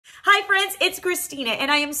Hi friends, it's Christina and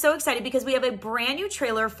I am so excited because we have a brand new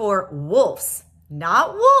trailer for Wolves.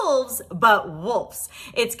 Not wolves, but wolves.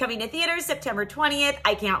 It's coming to theaters September 20th.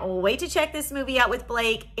 I can't wait to check this movie out with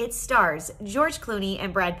Blake. It stars George Clooney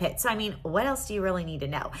and Brad Pitt. So, I mean, what else do you really need to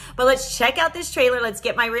know? But let's check out this trailer. Let's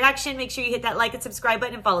get my reaction. Make sure you hit that like and subscribe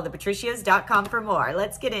button and follow thepatricios.com for more.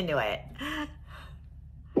 Let's get into it.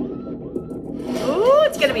 Ooh,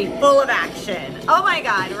 it's gonna be full of action. Oh my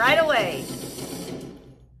God, right away.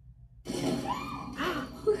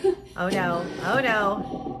 Oh no, oh no.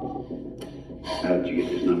 How did you get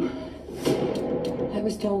this number? I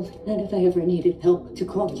was told that if I ever needed help to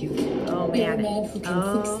call you. Oh man. You're a man who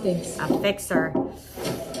can fix things. A fixer.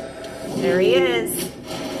 There he is.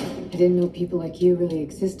 I didn't know people like you really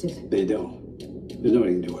existed. They don't. There's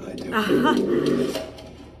nobody can do what I do.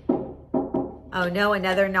 Oh no,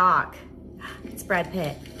 another knock. It's Brad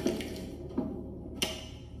Pitt.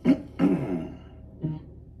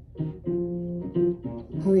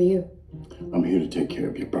 Who are you? I'm here to take care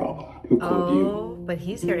of your problem. Who called you? Oh, but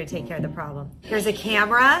he's here to take care of the problem. Here's a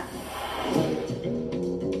camera.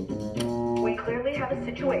 We clearly have a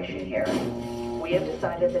situation here. We have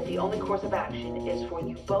decided that the only course of action is for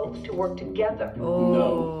you both to work together. Oh.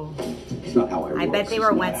 No. It's not how I work. I bet they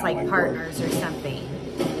were once like partners or something.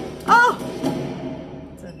 Oh!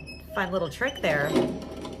 It's a fun little trick there.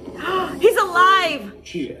 He's alive!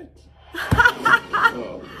 Shit.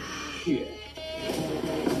 Oh, shit.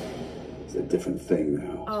 It's a different thing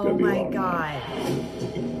now. It's Oh gonna be my all right.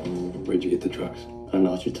 God. Where'd you get the drugs? I don't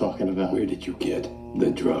know what you're talking about. Where did you get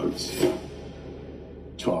the drugs?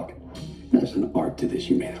 Talk. There's an art to this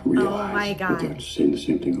you may not realize. Oh my God. But they're saying the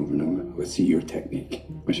same thing over and over. Let's see your technique.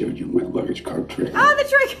 I showed you my luggage card trick. Oh, the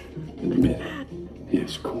trick! Admit it. Yeah,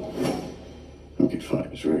 it's cool. Okay, fine.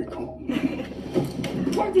 It's very cool.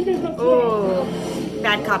 Oh,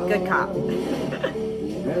 bad cop, good cop.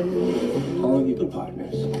 How long have you been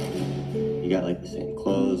partners? You got like the same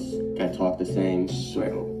clothes, kind of talk the same,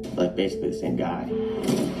 So, like basically the same guy.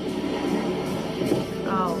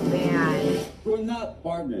 Oh man. we're not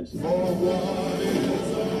partners.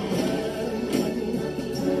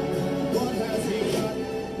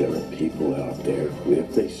 There are people out there, and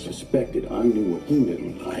if they suspected I knew what he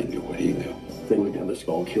knew, I knew what he knew, they would have us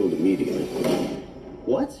all killed immediately.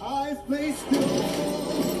 What?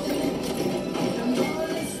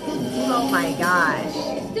 Oh my gosh.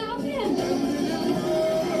 Stop him!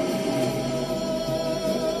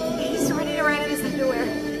 He's running around in his underwear.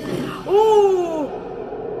 Ooh!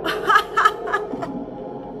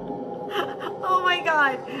 Oh my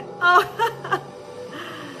God. Oh.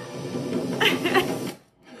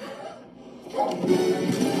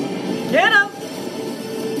 Get him!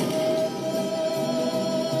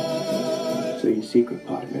 So you're secret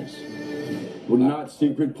partners? We're not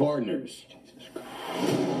secret partners.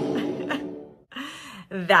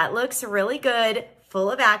 That looks really good,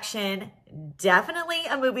 full of action. Definitely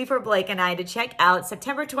a movie for Blake and I to check out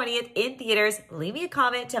September 20th in theaters. Leave me a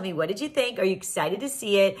comment. Tell me, what did you think? Are you excited to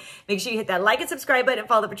see it? Make sure you hit that like and subscribe button and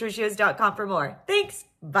follow thepatricios.com for more. Thanks.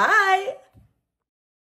 Bye.